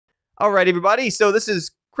All right, everybody. So this is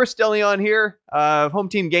Chris Delion here, home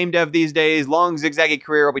team game dev these days. Long zigzaggy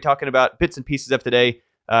career. I'll be talking about bits and pieces of today,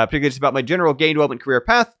 particularly just about my general game development career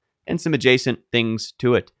path and some adjacent things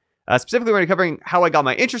to it. Specifically, we're going to be covering how I got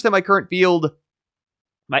my interest in my current field,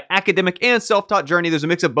 my academic and self-taught journey. There's a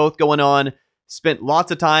mix of both going on. Spent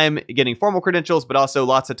lots of time getting formal credentials, but also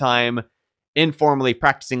lots of time informally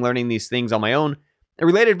practicing learning these things on my own. And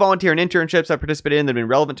related volunteer and internships I participated in that have been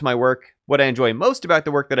relevant to my work, what I enjoy most about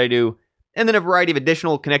the work that I do, and then a variety of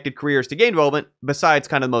additional connected careers to game development, besides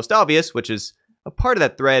kind of the most obvious, which is a part of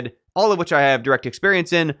that thread, all of which I have direct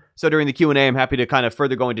experience in. So during the Q&A, I'm happy to kind of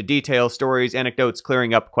further go into detail, stories, anecdotes,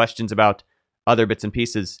 clearing up questions about other bits and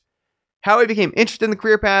pieces. How I became interested in the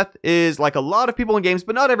career path is like a lot of people in games,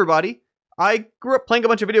 but not everybody. I grew up playing a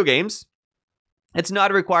bunch of video games. It's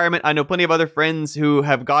not a requirement. I know plenty of other friends who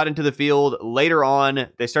have got into the field later on.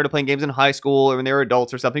 They started playing games in high school or when they were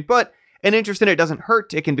adults or something, but an interest in it doesn't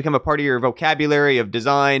hurt. It can become a part of your vocabulary of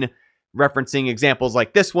design, referencing examples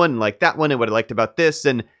like this one, like that one, and what I liked about this,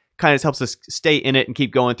 and kind of helps us stay in it and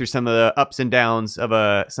keep going through some of the ups and downs of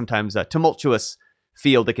a sometimes a tumultuous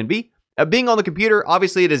field it can be. Being on the computer,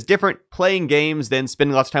 obviously it is different playing games than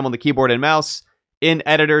spending lots of time on the keyboard and mouse, in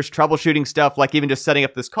editors, troubleshooting stuff, like even just setting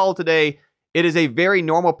up this call today. It is a very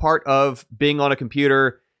normal part of being on a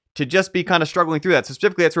computer to just be kind of struggling through that. So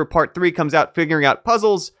specifically, that's where part 3 comes out, figuring out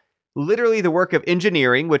puzzles, literally the work of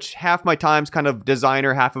engineering, which half my time's kind of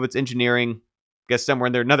designer, half of it's engineering. Guess somewhere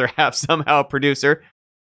in there, another half somehow producer.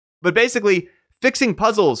 But basically, fixing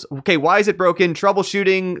puzzles. Okay, why is it broken?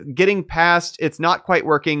 Troubleshooting, getting past, it's not quite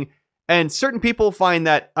working. And certain people find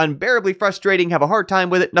that unbearably frustrating, have a hard time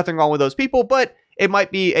with it. Nothing wrong with those people, but it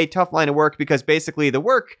might be a tough line of work because basically the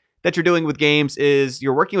work that you're doing with games is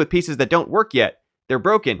you're working with pieces that don't work yet. They're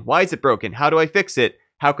broken. Why is it broken? How do I fix it?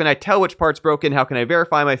 How can I tell which part's broken? How can I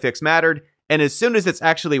verify my fix mattered? And as soon as it's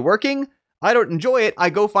actually working, I don't enjoy it.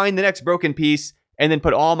 I go find the next broken piece and then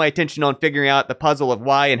put all my attention on figuring out the puzzle of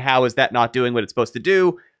why and how is that not doing what it's supposed to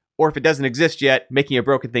do, or if it doesn't exist yet, making a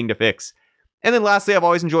broken thing to fix. And then lastly, I've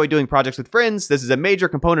always enjoyed doing projects with friends. This is a major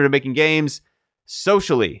component of making games.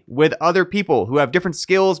 Socially, with other people who have different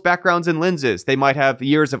skills, backgrounds, and lenses. They might have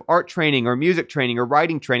years of art training or music training or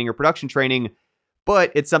writing training or production training,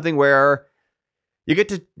 but it's something where you get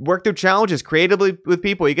to work through challenges creatively with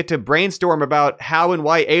people. You get to brainstorm about how and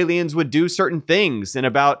why aliens would do certain things and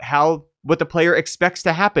about what the player expects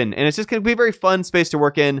to happen. And it's just going to be a very fun space to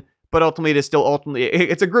work in, but ultimately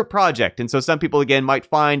it's a group project. And so some people, again, might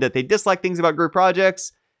find that they dislike things about group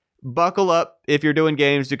projects. Buckle up if you're doing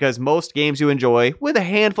games, because most games you enjoy, with a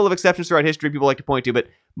handful of exceptions throughout history people like to point to, but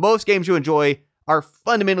most games you enjoy are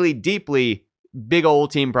fundamentally, deeply big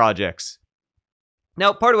old team projects.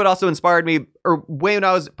 Now, part of what also inspired me, or when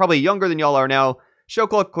I was probably younger than y'all are now, a show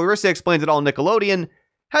called Clarissa Explains It All on Nickelodeon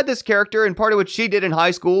had this character, and part of what she did in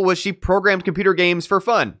high school was she programmed computer games for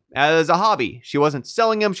fun, as a hobby. She wasn't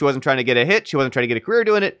selling them, she wasn't trying to get a hit, she wasn't trying to get a career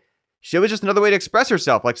doing it. She was just another way to express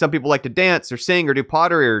herself, like some people like to dance or sing or do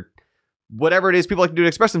pottery or whatever it is people like to do to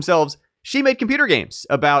express themselves. She made computer games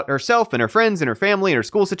about herself and her friends and her family and her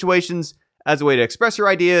school situations as a way to express her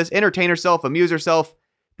ideas, entertain herself, amuse herself.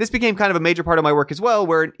 This became kind of a major part of my work as well,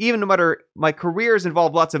 where even no matter my careers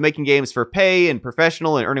involve lots of making games for pay and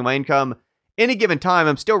professional and earning my income, any given time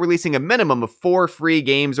I'm still releasing a minimum of 4 free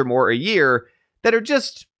games or more a year that are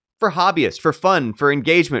just for hobbyists, for fun, for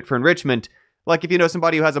engagement, for enrichment. Like if you know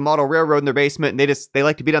somebody who has a model railroad in their basement and they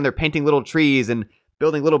like to be down there painting little trees and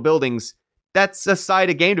building little buildings, that's a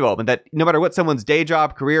side of game development that no matter what someone's day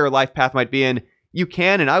job, career, or life path might be in, you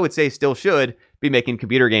can, and I would say still should, be making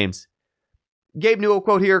computer games. Gabe Newell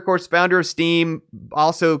quote here, of course, founder of Steam,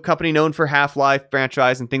 also company known for Half-Life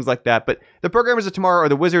franchise and things like that. But the programmers of tomorrow are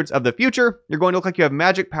the wizards of the future. You're going to look like you have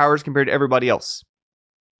magic powers compared to everybody else.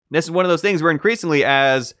 This is one of those things where increasingly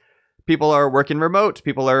as people are working remote,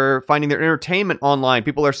 people are finding their entertainment online,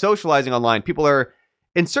 people are socializing online, people are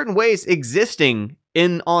in certain ways existing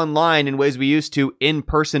in online in ways we used to in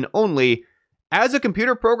person only. As a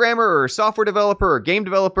computer programmer or software developer or game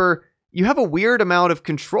developer, you have a weird amount of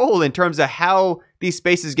control in terms of how these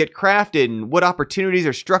spaces get crafted and what opportunities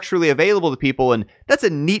are structurally available to people. And that's a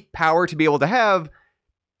neat power to be able to have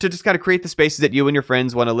to just kind of create the spaces that you and your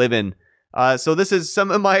friends want to live in. So this is some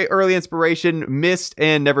of my early inspiration, Myst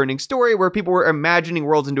and Neverending Story, where people were imagining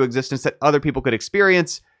worlds into existence that other people could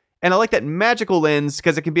experience. And I like that magical lens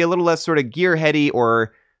because it can be a little less sort of gearheady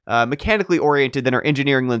or mechanically oriented than our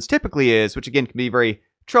engineering lens typically is, which again can be very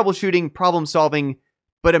troubleshooting, problem solving,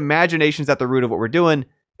 but imagination's at the root of what we're doing.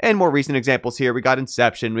 And more recent examples here, we got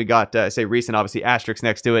Inception, we got, say recent, obviously asterisk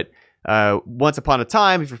next to it. Once Upon a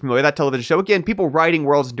Time, if you're familiar with that television show, again, people writing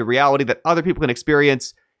worlds into reality that other people can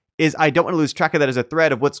experience is I don't want to lose track of that as a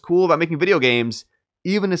thread of what's cool about making video games,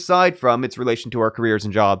 even aside from its relation to our careers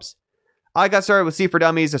and jobs. I got started with C for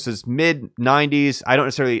Dummies. This was mid-90s. I don't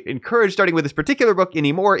necessarily encourage starting with this particular book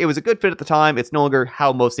anymore. It was a good fit at the time. It's no longer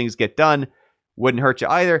how most things get done. Wouldn't hurt you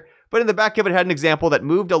either. But in the back of it had an example that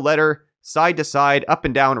moved a letter side to side, up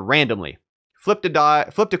and down randomly. Flipped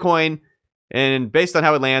a coin, and based on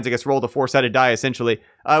how it lands, I guess rolled a 4-sided die essentially.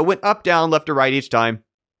 Went up, down, left to right each time.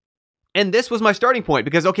 And this was my starting point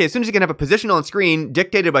because, okay, as soon as you can have a position on screen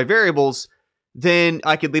dictated by variables, then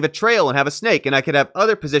I could leave a trail and have a snake, and I could have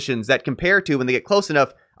other positions that compare to when they get close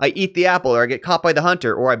enough, I eat the apple, or I get caught by the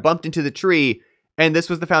hunter, or I bumped into the tree. And this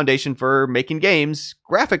was the foundation for making games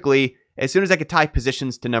graphically as soon as I could tie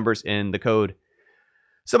positions to numbers in the code.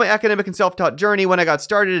 So my academic and self-taught journey when I got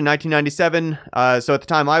started in 1997, so at the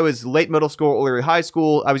time I was late middle school, early high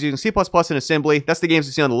school, I was using C++ and assembly. That's the games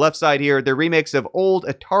you see on the left side here. They're remakes of old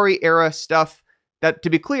Atari-era stuff that, to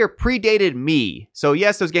be clear, predated me. So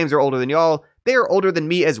yes, those games are older than y'all. They are older than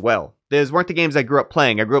me as well. Those weren't the games I grew up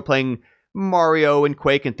playing. I grew up playing Mario and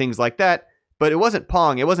Quake and things like that, but it wasn't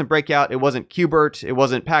Pong, it wasn't Breakout, it wasn't Q*bert, it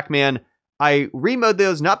wasn't Pac-Man. I remode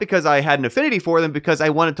those not because I had an affinity for them, because I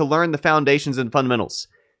wanted to learn the foundations and fundamentals.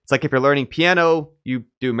 It's like if you're learning piano, you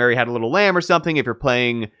do Mary Had a Little Lamb or something. If you're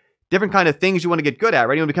playing different kind of things you want to get good at,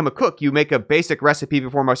 right? You want to become a cook, you make a basic recipe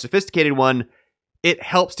before a more sophisticated one. It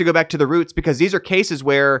helps to go back to the roots because these are cases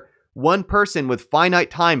where one person with finite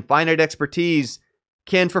time, finite expertise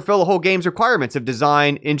can fulfill a whole game's requirements of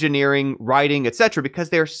design, engineering, writing, etc. because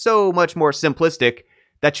they're so much more simplistic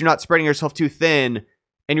that you're not spreading yourself too thin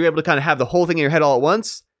and you're able to kind of have the whole thing in your head all at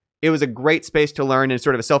once. It was a great space to learn in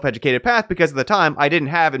sort of a self-educated path because at the time I didn't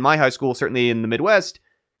have in my high school, certainly in the Midwest,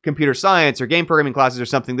 computer science or game programming classes or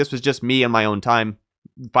something. This was just me on my own time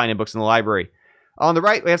finding books in the library. On the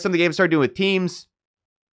right, we have some of the games I started doing with teams.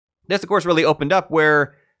 This, of course, really opened up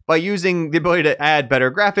where by using the ability to add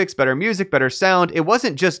better graphics, better music, better sound, it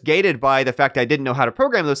wasn't just gated by the fact I didn't know how to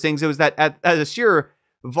program those things. It was that at a sheer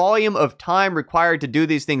volume of time required to do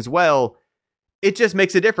these things well, it just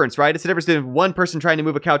makes a difference, right? It's the difference between one person trying to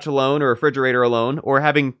move a couch alone or a refrigerator alone or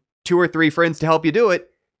having 2 or 3 friends to help you do it.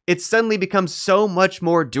 It suddenly becomes so much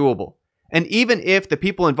more doable. And even if the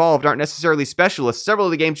people involved aren't necessarily specialists, several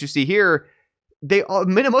of the games you see here,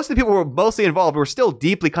 most of the people who were mostly involved were still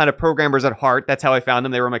deeply kind of programmers at heart. That's how I found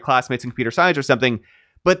them. They were my classmates in computer science or something.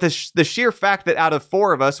 But the sheer fact that out of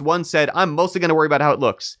 4 of us, one said, I'm mostly going to worry about how it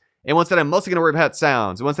looks. And one said, I'm mostly going to worry about how it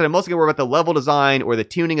sounds. And one said, I'm mostly going to worry about the level design or the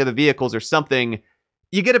tuning of the vehicles or something.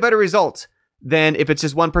 You get a better result than if it's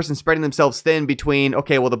just one person spreading themselves thin between,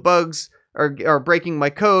 okay, well, the bugs are breaking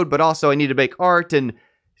my code, but also I need to make art. And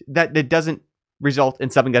that it doesn't result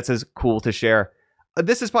in something that's as cool to share.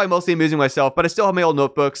 This is probably mostly amusing myself, but I still have my old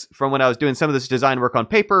notebooks from when I was doing some of this design work on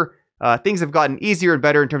paper. Things have gotten easier and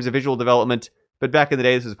better in terms of visual development. But back in the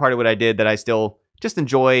day, this was part of what I did that I still just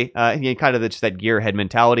enjoy, kind of just that gearhead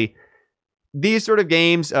mentality. These sort of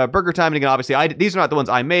games, Burger Time, and again, obviously, these are not the ones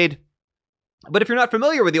I made. But if you're not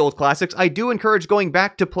familiar with the old classics, I do encourage going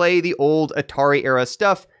back to play the old Atari-era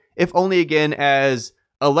stuff, if only, again, as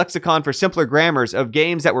a lexicon for simpler grammars of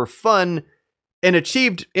games that were fun and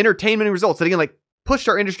achieved entertainment results that, again, like pushed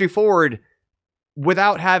our industry forward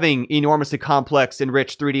without having enormously complex and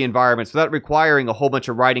rich 3D environments, without requiring a whole bunch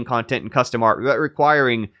of writing content and custom art, without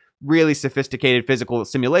requiring really sophisticated physical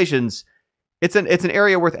simulations. It's an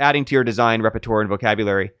area worth adding to your design repertoire and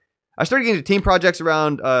vocabulary. I started getting into team projects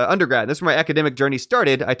around undergrad. This is where my academic journey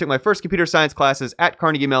started. I took my first computer science classes at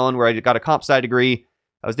Carnegie Mellon, where I got a comp sci degree.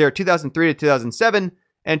 I was there 2003 to 2007.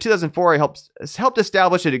 And in 2004, I helped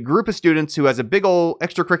establish a group of students who, as a big old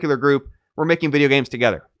extracurricular group, were making video games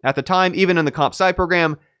together. At the time, even in the comp sci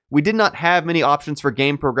program, we did not have many options for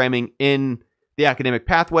game programming in the academic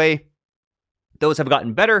pathway. Those have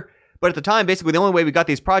gotten better. But at the time, basically, the only way we got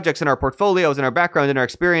these projects in our portfolios, in our background, in our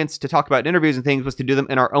experience to talk about in interviews and things was to do them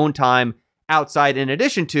in our own time outside, in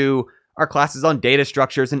addition to our classes on data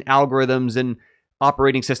structures and algorithms and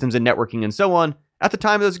operating systems and networking and so on. At the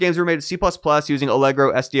time, those games were made with C++ using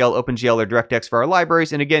Allegro, SDL, OpenGL, or DirectX for our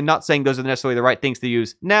libraries. And again, not saying those are necessarily the right things to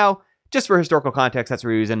use now, just for historical context, that's what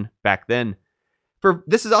we were using back then.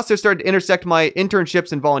 This has also started to intersect my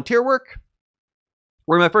internships and volunteer work,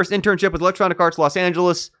 where my first internship was Electronic Arts Los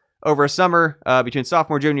Angeles over a summer between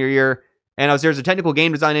sophomore and junior year. And I was there as a technical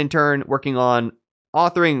game design intern working on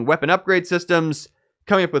authoring weapon upgrade systems,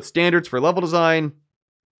 coming up with standards for level design,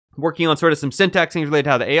 working on sort of some syntax things related to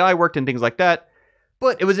how the AI worked and things like that.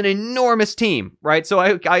 But it was an enormous team, right?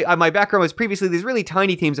 So my background was previously these really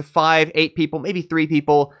tiny teams of 5, 8 people, maybe 3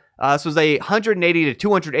 people. This was a 180 to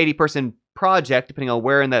 280 person project, depending on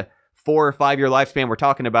where in the 4 or 5 year lifespan we're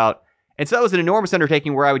talking about. And so that was an enormous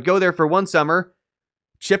undertaking where I would go there for one summer,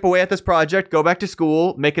 chip away at this project, go back to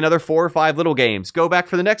school, make another 4 or 5 little games, go back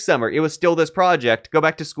for the next summer. It was still this project, go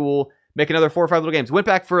back to school, make another 4 or 5 little games. Went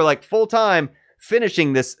back for like full time,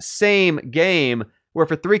 finishing this same game where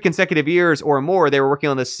for 3 consecutive years or more, they were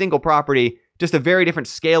working on this single property, just a very different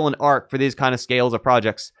scale and arc for these kind of scales of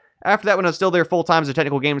projects. After that, when I was still there full time as a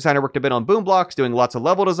technical game designer, worked a bit on Boom Blocks, doing lots of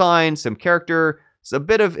level design, some character, so a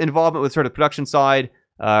bit of involvement with sort of production side,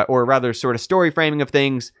 or rather sort of story framing of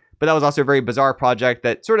things. But that was also a very bizarre project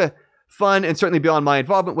that sort of fun and certainly beyond my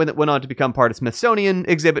involvement when it went on to become part of Smithsonian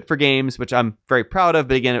exhibit for games, which I'm very proud of,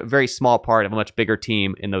 but again, a very small part of a much bigger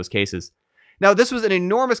team in those cases. Now, this was an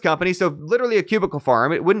enormous company, so literally a cubicle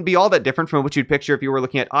farm. It wouldn't be all that different from what you'd picture if you were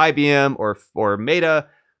looking at IBM or Meta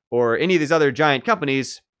or any of these other giant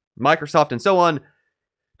companies, Microsoft and so on.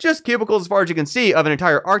 Just cubicles as far as you can see of an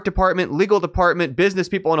entire art department, legal department, business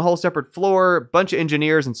people on a whole separate floor, bunch of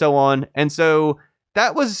engineers and so on. And so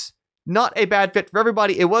that was not a bad fit for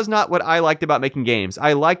everybody. It was not what I liked about making games.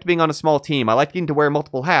 I liked being on a small team. I liked getting to wear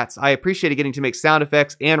multiple hats. I appreciated getting to make sound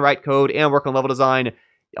effects and write code and work on level design.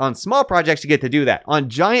 On small projects, you get to do that. On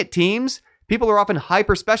giant teams, people are often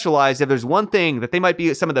hyper-specialized if there's one thing that they might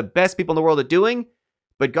be some of the best people in the world at doing,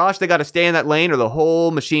 but gosh, they got to stay in that lane or the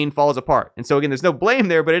whole machine falls apart. And so again, there's no blame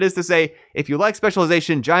there, but it is to say, if you like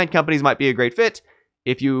specialization, giant companies might be a great fit.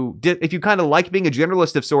 If you kind of like being a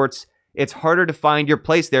generalist of sorts, it's harder to find your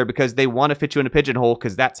place there because they want to fit you in a pigeonhole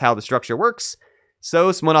because that's how the structure works.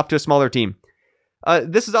 So someone off to a smaller team.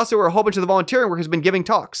 This is also where a whole bunch of the volunteering work has been giving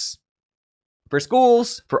talks. For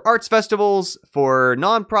schools, for arts festivals, for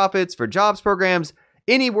nonprofits, for jobs programs,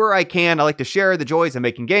 anywhere I can, I like to share the joys of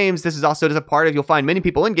making games. This is also just a part of, you'll find many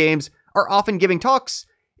people in games are often giving talks.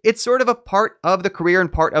 It's sort of a part of the career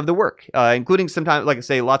and part of the work, including sometimes, like I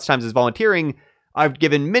say, lots of times as volunteering. I've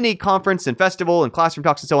given many conference and festival and classroom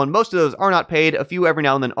talks and so on. Most of those are not paid. A few every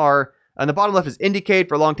now and then are. On the bottom left is Indiecade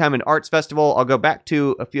for a long time in arts festival. I'll go back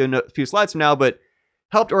to a few slides from now, but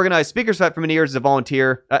helped organize Speakers Fest for many years as a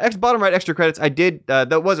volunteer. Bottom right, extra credits. I did,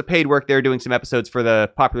 that was a paid work there, doing some episodes for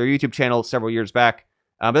the popular YouTube channel several years back.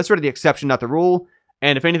 But that's sort of the exception, not the rule.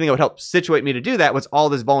 And if anything that would help situate me to do that was all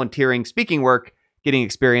this volunteering speaking work, getting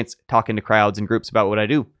experience, talking to crowds and groups about what I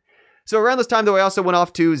do. So around this time, though, I also went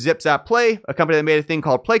off to Zip Zap Play, a company that made a thing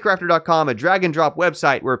called Playcrafter.com, a drag and drop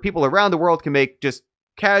website where people around the world can make just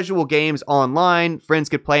casual games online. Friends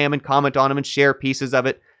could play them and comment on them and share pieces of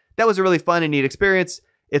it. That was a really fun and neat experience.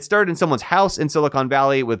 It started in someone's house in Silicon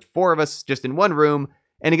Valley with 4 of us just in one room.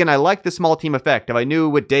 And again, I liked the small team effect. If I knew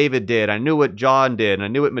what David did, I knew what John did, and I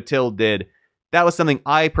knew what Mathilde did. That was something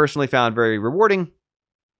I personally found very rewarding.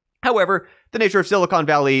 However, the nature of Silicon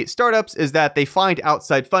Valley startups is that they find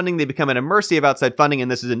outside funding. They become at a mercy of outside funding.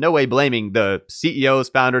 And this is in no way blaming the CEOs,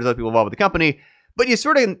 founders, other people involved with the company. But you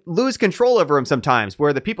sort of lose control over them sometimes,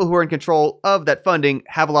 where the people who are in control of that funding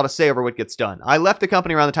have a lot of say over what gets done. I left the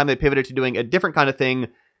company around the time they pivoted to doing a different kind of thing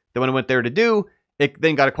than what I went there to do. It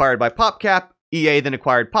then got acquired by PopCap. EA then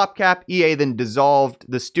acquired PopCap. EA then dissolved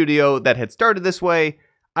the studio that had started this way.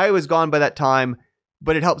 I was gone by that time,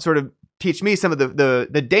 but it helped sort of teach me some of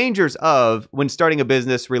the dangers of when starting a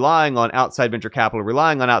business, relying on outside venture capital,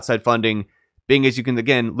 relying on outside funding, being as you can,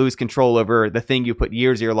 again, lose control over the thing you put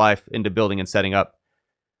years of your life into building and setting up.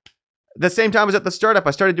 The same time I was at the startup,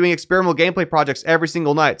 I started doing experimental gameplay projects every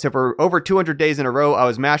single night. So for over 200 days in a row, I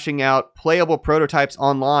was mashing out playable prototypes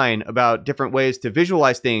online about different ways to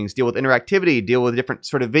visualize things, deal with interactivity, deal with different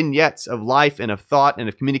sort of vignettes of life and of thought and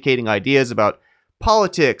of communicating ideas about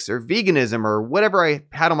politics or veganism or whatever I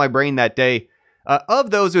had on my brain that day.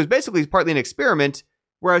 Of those, it was basically partly an experiment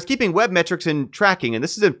where I was keeping web metrics and tracking. And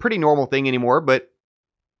this is a pretty normal thing anymore, but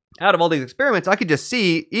out of all these experiments, I could just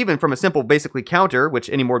see, even from a simple basically counter, which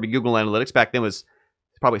anymore would be Google Analytics, back then was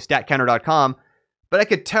probably statcounter.com, but I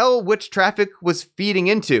could tell which traffic was feeding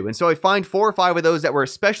into. And so I find 4 or 5 of those that were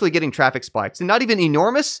especially getting traffic spikes, and not even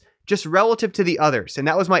enormous, just relative to the others. And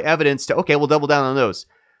that was my evidence to, okay, we'll double down on those.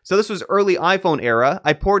 So this was early iPhone era.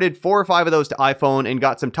 I ported 4 or 5 of those to iPhone and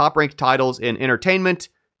got some top ranked titles in entertainment,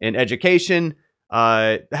 in education.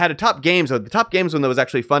 Had a top games. The top games one that was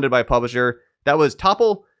actually funded by a publisher. That was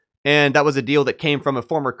Topple. And that was a deal that came from a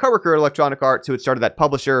former coworker at Electronic Arts who had started that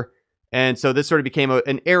publisher. And so this sort of became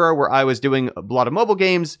an era where I was doing a lot of mobile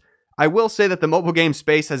games. I will say that the mobile game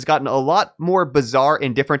space has gotten a lot more bizarre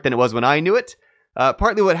and different than it was when I knew it.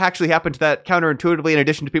 Partly what actually happened to that counterintuitively, in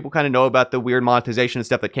addition to people kind of know about the weird monetization and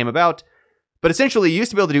stuff that came about. But essentially, you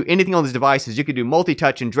used to be able to do anything on these devices. You could do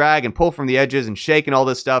multi-touch and drag and pull from the edges and shake and all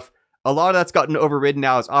this stuff. A lot of that's gotten overridden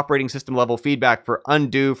now as operating system level feedback for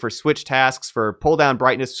undo, for switch tasks, for pull down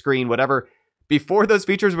brightness screen, whatever. Before those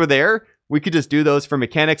features were there, we could just do those for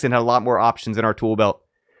mechanics and had a lot more options in our tool belt.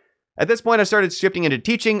 At this point, I started shifting into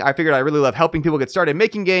teaching. I figured I really love helping people get started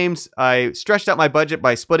making games. I stretched out my budget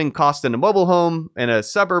by splitting costs in a mobile home in a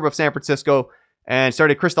suburb of San Francisco and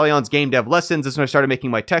started Chris DeLeon's game dev lessons. This is when I started making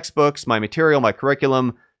my textbooks, my material, my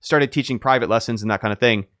curriculum, started teaching private lessons and that kind of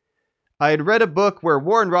thing. I had read a book where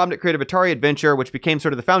Warren Robnick created Atari Adventure, which became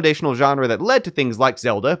sort of the foundational genre that led to things like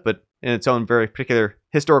Zelda, but in its own very particular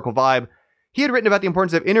historical vibe. He had written about the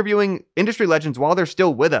importance of interviewing industry legends while they're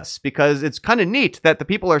still with us, because it's kind of neat that the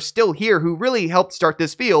people are still here who really helped start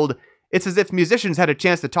this field. It's as if musicians had a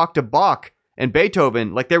chance to talk to Bach and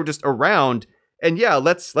Beethoven, like they were just around, and yeah,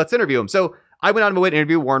 let's interview them. So I went on my way to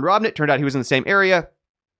interview Warren Robnick. Turned out he was in the same area.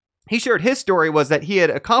 He shared his story was that he had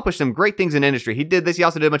accomplished some great things in industry. He did this. He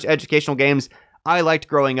also did a bunch of educational games I liked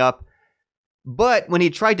growing up. But when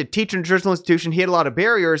he tried to teach in a traditional institution, he had a lot of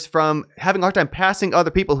barriers from having a hard time passing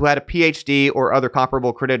other people who had a PhD or other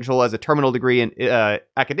comparable credential as a terminal degree in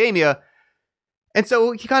academia. And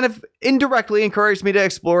so he kind of indirectly encouraged me to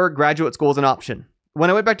explore graduate school as an option.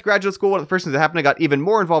 When I went back to graduate school, one of the first things that happened, I got even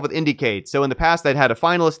more involved with Indiecade. So in the past, I'd had a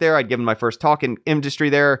finalist there. I'd given my first talk in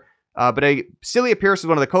industry there. But Celia Pierce was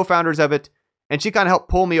one of the co-founders of it. And she kind of helped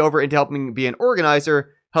pull me over into helping be an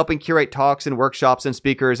organizer, helping curate talks and workshops and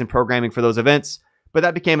speakers and programming for those events. But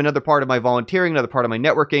that became another part of my volunteering, another part of my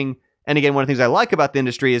networking. And again, one of the things I like about the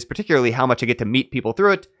industry is particularly how much I get to meet people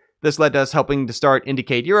through it. This led to us helping to start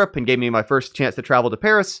Indiecade Europe and gave me my first chance to travel to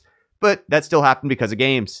Paris. But that still happened because of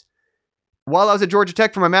games. While I was at Georgia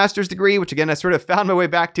Tech for my master's degree, which again, I sort of found my way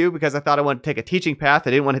back to because I thought I wanted to take a teaching path. I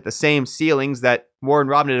didn't want to hit the same ceilings that Warren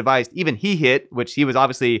Robnick advised even he hit, which he was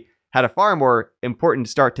obviously had a far more important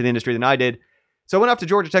start to the industry than I did. So I went off to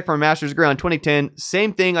Georgia Tech for my master's degree in 2010.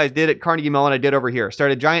 Same thing I did at Carnegie Mellon I did over here.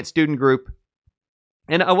 Started a giant student group.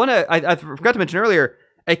 And I forgot to mention earlier,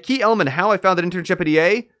 a key element of how I found that internship at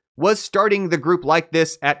EA was starting the group like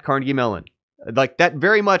this at Carnegie Mellon. Like that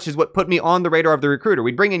very much is what put me on the radar of the recruiter.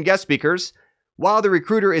 We'd bring in guest speakers. While the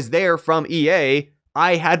recruiter is there from EA,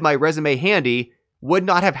 I had my resume handy. Would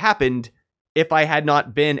not have happened if I had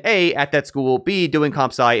not been A, at that school, B, doing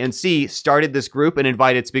comp sci, and C, started this group and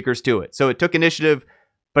invited speakers to it. So it took initiative,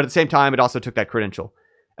 but at the same time, it also took that credential.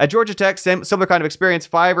 At Georgia Tech, similar kind of experience,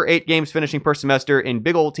 5 or 8 games finishing per semester in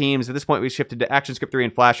big old teams. At this point, we shifted to ActionScript 3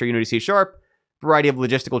 and Flash or Unity C#. Variety of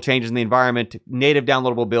logistical changes in the environment. Native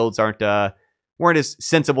downloadable builds weren't as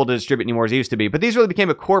sensible to distribute anymore as they used to be. But these really became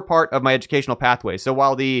a core part of my educational pathway. So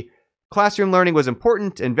while the classroom learning was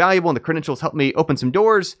important and valuable and the credentials helped me open some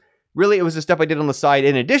doors, really, it was the stuff I did on the side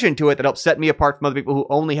in addition to it that helped set me apart from other people who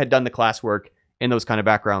only had done the classwork in those kind of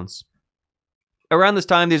backgrounds. Around this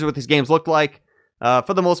time, these are what these games looked like.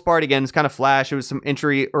 For the most part, again, it's kind of Flash. It was some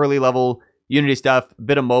entry, early level Unity stuff, a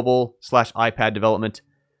bit of mobile/iPad development.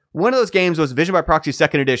 One of those games was Vision by Proxy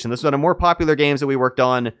 2nd Edition. This was one of the more popular games that we worked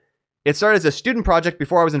on. It started as a student project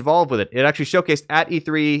before I was involved with it. It actually showcased at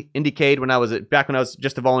E3 Indiecade back when I was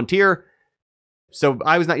just a volunteer. So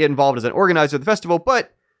I was not yet involved as an organizer of the festival,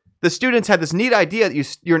 but the students had this neat idea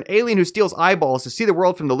that you're an alien who steals eyeballs to see the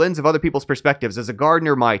world from the lens of other people's perspectives, as a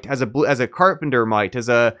gardener might, as a carpenter might, as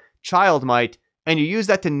a child might, and you use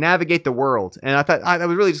that to navigate the world. And I thought that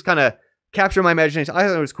was really just kind of capture my imagination. I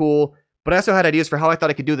thought it was cool, but I also had ideas for how I thought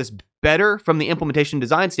I could do this better from the implementation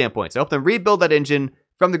design standpoint. So I helped them rebuild that engine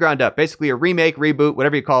from the ground up. Basically a remake, reboot,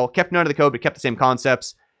 whatever you call, kept none of the code, but kept the same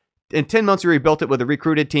concepts. In 10 months, we rebuilt it with a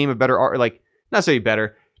recruited team of better art, not necessarily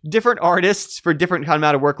better, different artists for different kind of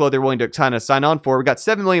amount of workload they're willing to kind of sign on for. We got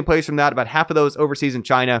 7 million plays from that, about half of those overseas in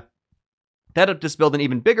China. That helped us build an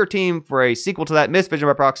even bigger team for a sequel to that, Vision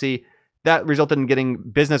by Proxy. That resulted in getting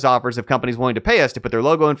business offers of companies willing to pay us to put their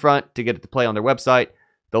logo in front, to get it to play on their website,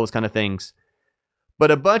 those kind of things. But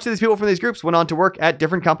a bunch of these people from these groups went on to work at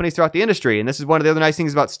different companies throughout the industry. And this is one of the other nice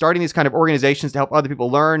things about starting these kind of organizations to help other people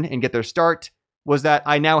learn and get their start, was that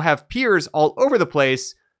I now have peers all over the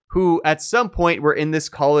place who at some point were in this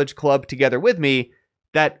college club together with me,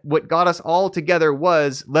 that what got us all together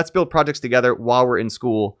was, let's build projects together while we're in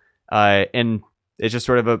school. And it's just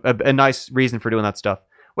sort of a nice reason for doing that stuff.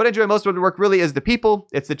 What I enjoy most about the work really is the people.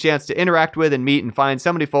 It's the chance to interact with and meet and find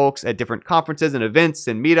so many folks at different conferences and events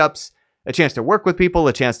and meetups, a chance to work with people,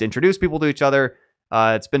 a chance to introduce people to each other.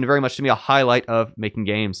 It's been very much to me a highlight of making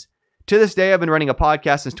games. To this day, I've been running a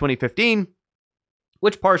podcast since 2015,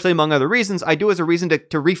 which partially, among other reasons, I do as a reason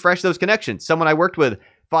to refresh those connections. Someone I worked with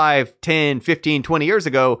 5, 10, 15, 20 years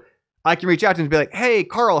ago, I can reach out to them and be like, hey,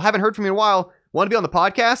 Carl, haven't heard from you in a while. Want to be on the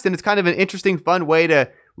podcast? And it's kind of an interesting, fun way to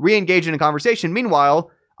re-engage in a conversation. Meanwhile,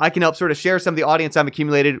 I can help sort of share some of the audience I've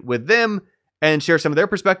accumulated with them and share some of their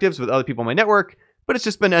perspectives with other people in my network. But it's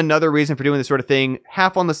just been another reason for doing this sort of thing,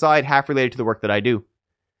 half on the side, half related to the work that I do.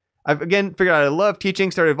 I've again figured out I love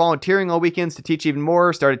teaching, started volunteering on weekends to teach even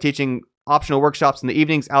more, started teaching optional workshops in the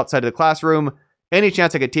evenings outside of the classroom. Any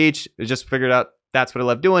chance I could teach, I just figured out that's what I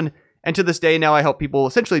love doing. And to this day, now I help people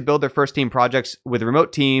essentially build their first team projects with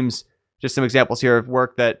remote teams. Just some examples here of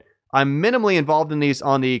work that I'm minimally involved in these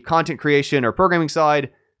on the content creation or programming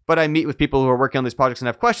side, but I meet with people who are working on these projects and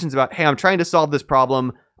have questions about, hey, I'm trying to solve this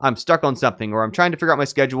problem. I'm stuck on something, or I'm trying to figure out my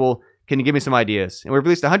schedule. Can you give me some ideas? And we've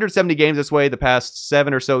released 170 games this way the past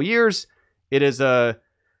 7 or so years. It is a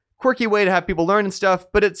quirky way to have people learn and stuff,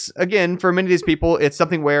 but it's, again, for many of these people, it's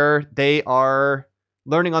something where they are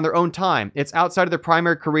learning on their own time. It's outside of their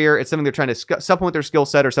primary career. It's something they're trying to supplement their skill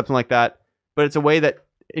set or something like that. But it's a way that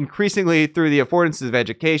increasingly through the affordances of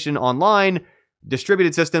education online,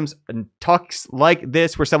 distributed systems, and talks like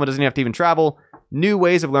this where someone doesn't have to even travel, new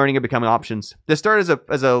ways of learning are becoming options. This started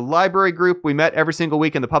as a library group. We met every single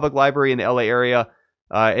week in the public library in the LA area,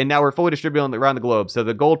 and now we're fully distributed around the globe. So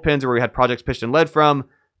the gold pins are where we had projects pitched and led from.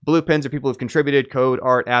 Blue pins are people who've contributed code,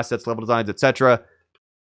 art, assets, level designs, etc.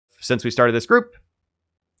 since we started this group.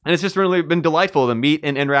 And it's just really been delightful to meet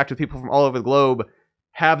and interact with people from all over the globe,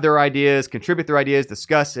 have their ideas, contribute their ideas,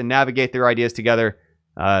 discuss and navigate their ideas together.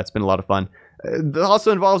 It's been a lot of fun. It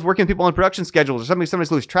also involves working with people on production schedules, or something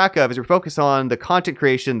sometimes lose track of as we focus on the content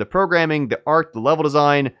creation, the programming, the art, the level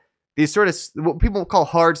design, these sort of what people call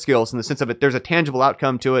hard skills in the sense of it. There's a tangible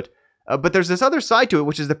outcome to it. But there's this other side to it,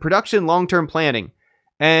 which is the production long-term planning.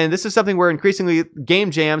 And this is something where increasingly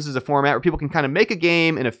game jams is a format where people can kind of make a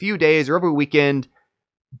game in a few days or over a weekend,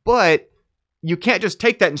 but you can't just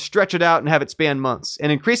take that and stretch it out and have it span months.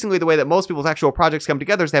 And increasingly, the way that most people's actual projects come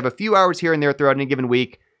together is they have a few hours here and there throughout any given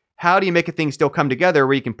week. How do you make a thing still come together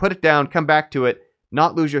where you can put it down, come back to it,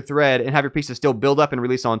 not lose your thread, and have your pieces still build up and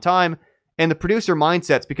release on time? And the producer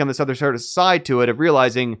mindsets become this other sort of side to it of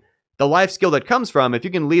realizing the life skill that comes from, if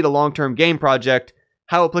you can lead a long-term game project,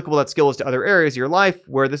 how applicable that skill is to other areas of your life,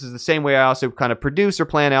 where this is the same way I also kind of produce or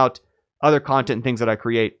plan out other content and things that I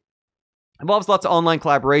create. It involves lots of online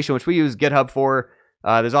collaboration, which we use GitHub for.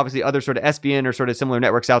 There's obviously other sort of SVN or sort of similar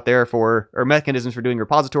networks out there or mechanisms for doing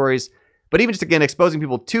repositories. But even just, again, exposing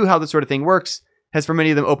people to how this sort of thing works has for many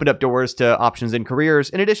of them opened up doors to options in careers,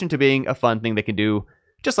 in addition to being a fun thing they can do,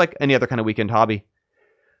 just like any other kind of weekend hobby.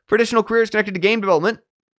 For additional careers connected to game development,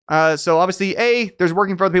 so obviously, there's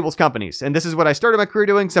working for other people's companies. And this is what I started my career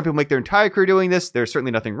doing. Some people make their entire career doing this. There's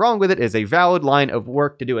certainly nothing wrong with it. It is a valid line of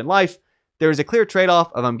work to do in life. There's a clear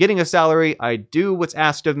trade-off of I'm getting a salary, I do what's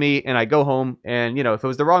asked of me, and I go home. And, if it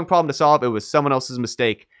was the wrong problem to solve, it was someone else's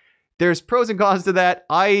mistake. There's pros and cons to that.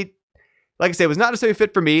 Like I say, it was not necessarily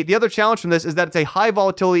fit for me. The other challenge from this is that it's a high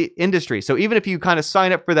volatility industry. So even if you kind of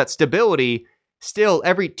sign up for that stability, still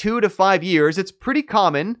every 2 to 5 years, it's pretty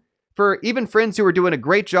common for even friends who are doing a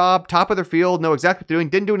great job, top of their field, know exactly what they're doing,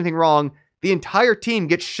 didn't do anything wrong. The entire team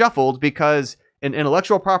gets shuffled because an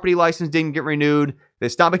intellectual property license didn't get renewed. They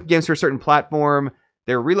stopped making games for a certain platform.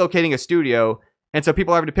 They're relocating a studio. And so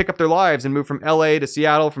people are having to pick up their lives and move from LA to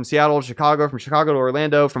Seattle, from Seattle to Chicago, from Chicago to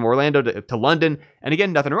Orlando, from Orlando to London. And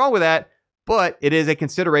again, nothing wrong with that. But it is a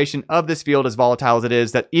consideration of this field, as volatile as it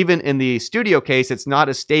is, that even in the studio case, it's not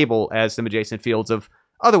as stable as some adjacent fields of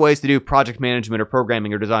other ways to do project management or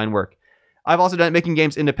programming or design work. I've also done it making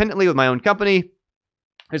games independently with my own company.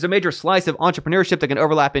 There's a major slice of entrepreneurship that can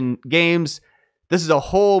overlap in games. This is a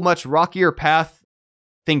whole much rockier path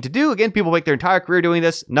thing to do. Again, people make their entire career doing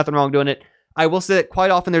this. Nothing wrong doing it. I will say that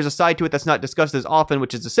quite often there's a side to it that's not discussed as often,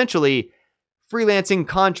 which is essentially freelancing,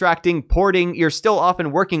 contracting, porting. You're still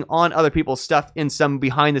often working on other people's stuff in some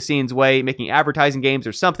behind-the-scenes way, making advertising games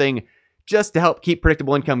or something, just to help keep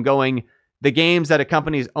predictable income going. The games that a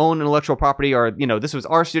company's own intellectual property are, this was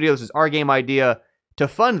our studio, this is our game idea. To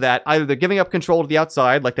fund that, either they're giving up control to the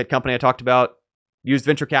outside, like that company I talked about, used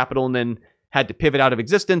venture capital and then had to pivot out of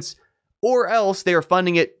existence, or else they are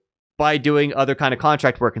funding it by doing other kind of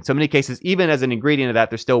contract work. In so many cases, even as an ingredient of that,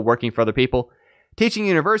 they're still working for other people. Teaching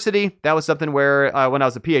university, that was something where when I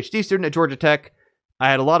was a PhD student at Georgia Tech, I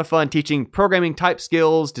had a lot of fun teaching programming type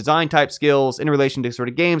skills, design type skills in relation to sort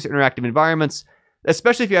of games, interactive environments,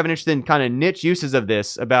 especially if you have an interest in kind of niche uses of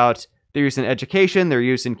this, about their use in education, their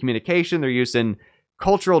use in communication, their use in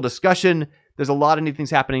cultural discussion. There's a lot of neat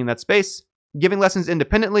things happening in that space. Giving lessons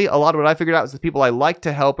independently, a lot of what I figured out is the people I like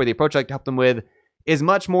to help, or the approach I like to help them with, is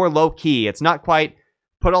much more low-key. It's not quite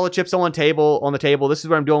put all the chips on the table. This is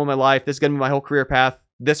what I'm doing with my life. This is going to be my whole career path.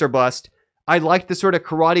 This or bust. I like the sort of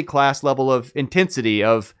karate class level of intensity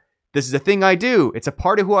of, this is a thing I do. It's a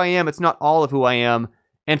part of who I am. It's not all of who I am.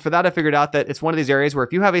 And for that, I figured out that it's one of these areas where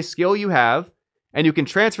if you have a skill you have, and you can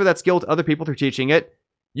transfer that skill to other people through teaching it,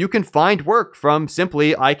 you can find work from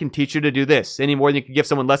simply, I can teach you to do this, any more than you can give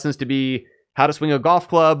someone lessons to be how to swing a golf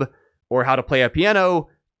club or how to play a piano,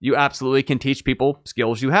 you absolutely can teach people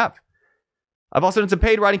skills you have. I've also done some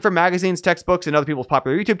paid writing for magazines, textbooks, and other people's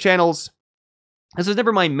popular YouTube channels. This was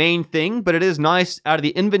never my main thing, but it is nice out of the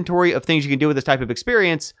inventory of things you can do with this type of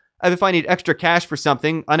experience. If I need extra cash for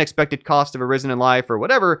something, unexpected costs have arisen in life or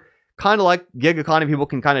whatever, kind of like gig economy, people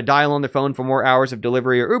can kind of dial on their phone for more hours of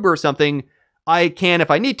delivery or Uber or something. I can,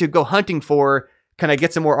 if I need to, go hunting for, can I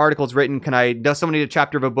get some more articles written? Does someone need a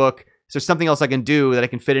chapter of a book? Is there something else I can do that I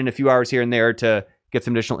can fit in a few hours here and there to get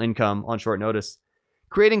some additional income on short notice?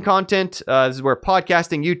 Creating content, this is where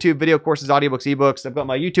podcasting, YouTube, video courses, audiobooks, ebooks. I've got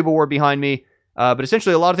my YouTube award behind me. But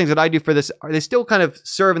essentially, a lot of things that I do for this, they still kind of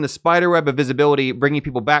serve in the spider web of visibility, bringing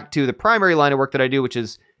people back to the primary line of work that I do, which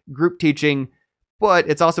is group teaching. But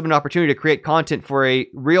it's also been an opportunity to create content for a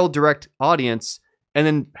real direct audience and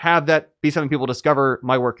then have that be something people discover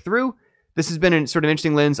my work through. This has been a sort of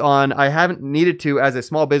interesting lens on, I haven't needed to, as a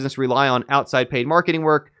small business, rely on outside paid marketing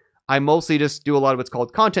work. I mostly just do a lot of what's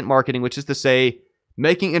called content marketing, which is to say,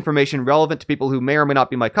 making information relevant to people who may or may not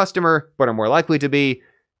be my customer, but are more likely to be,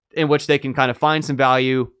 in which they can kind of find some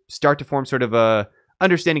value, start to form sort of a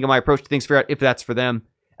understanding of my approach to things, figure out if that's for them.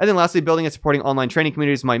 And then lastly, building and supporting online training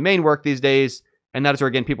communities is my main work these days. And that is where,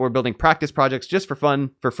 again, people are building practice projects just for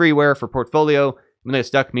fun, for freeware, for portfolio. When they get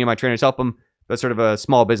stuck, me and my trainers help them. That's sort of a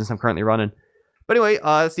small business I'm currently running. But anyway,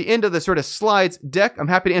 that's the end of the sort of slides deck. I'm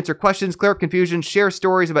happy to answer questions, clear up confusion, share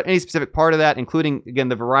stories about any specific part of that, including, again,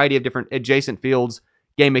 the variety of different adjacent fields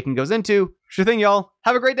game making goes into. Sure thing, y'all.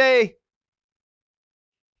 Have a great day.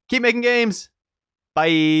 Keep making games.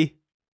 Bye.